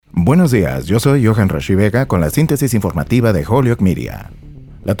Buenos días, yo soy Johan Rashi Vega con la síntesis informativa de Holyoke Media.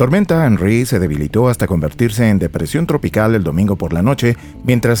 La tormenta Henri se debilitó hasta convertirse en depresión tropical el domingo por la noche,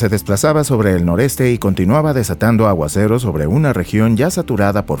 mientras se desplazaba sobre el noreste y continuaba desatando aguaceros sobre una región ya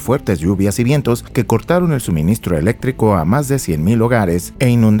saturada por fuertes lluvias y vientos que cortaron el suministro eléctrico a más de 100,000 hogares e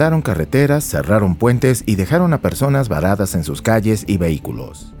inundaron carreteras, cerraron puentes y dejaron a personas varadas en sus calles y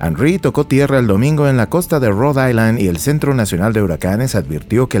vehículos. Henri tocó tierra el domingo en la costa de Rhode Island y el Centro Nacional de Huracanes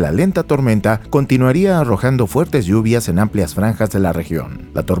advirtió que la lenta tormenta continuaría arrojando fuertes lluvias en amplias franjas de la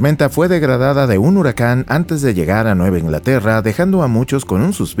región. La tormenta fue degradada de un huracán antes de llegar a Nueva Inglaterra, dejando a muchos con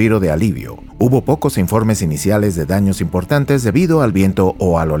un suspiro de alivio. Hubo pocos informes iniciales de daños importantes debido al viento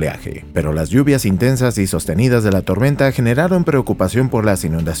o al oleaje, pero las lluvias intensas y sostenidas de la tormenta generaron preocupación por las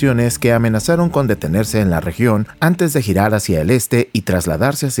inundaciones que amenazaron con detenerse en la región antes de girar hacia el este y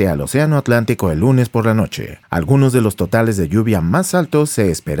trasladarse hacia el Océano Atlántico el lunes por la noche. Algunos de los totales de lluvia más altos se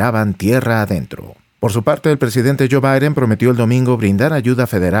esperaban tierra adentro. Por su parte, el presidente Joe Biden prometió el domingo brindar ayuda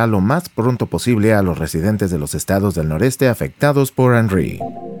federal lo más pronto posible a los residentes de los estados del noreste afectados por Henri.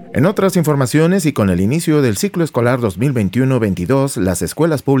 En otras informaciones y con el inicio del ciclo escolar 2021-22, las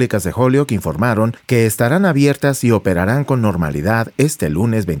escuelas públicas de Holyoke informaron que estarán abiertas y operarán con normalidad este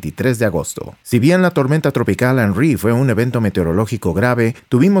lunes 23 de agosto. Si bien la tormenta tropical Henri fue un evento meteorológico grave,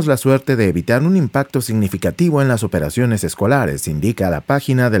 tuvimos la suerte de evitar un impacto significativo en las operaciones escolares, indica la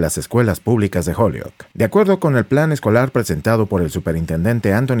página de las escuelas públicas de Holyoke. De acuerdo con el plan escolar presentado por el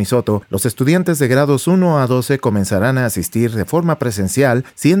superintendente Anthony Soto, los estudiantes de grados 1 a 12 comenzarán a asistir de forma presencial,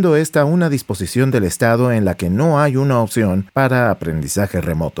 siendo esta una disposición del Estado en la que no hay una opción para aprendizaje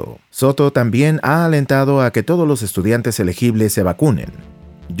remoto. Soto también ha alentado a que todos los estudiantes elegibles se vacunen.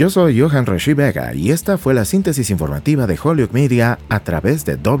 Yo soy Johan Rashi Vega y esta fue la síntesis informativa de Holyoke Media a través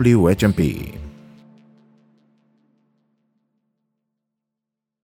de WHMP.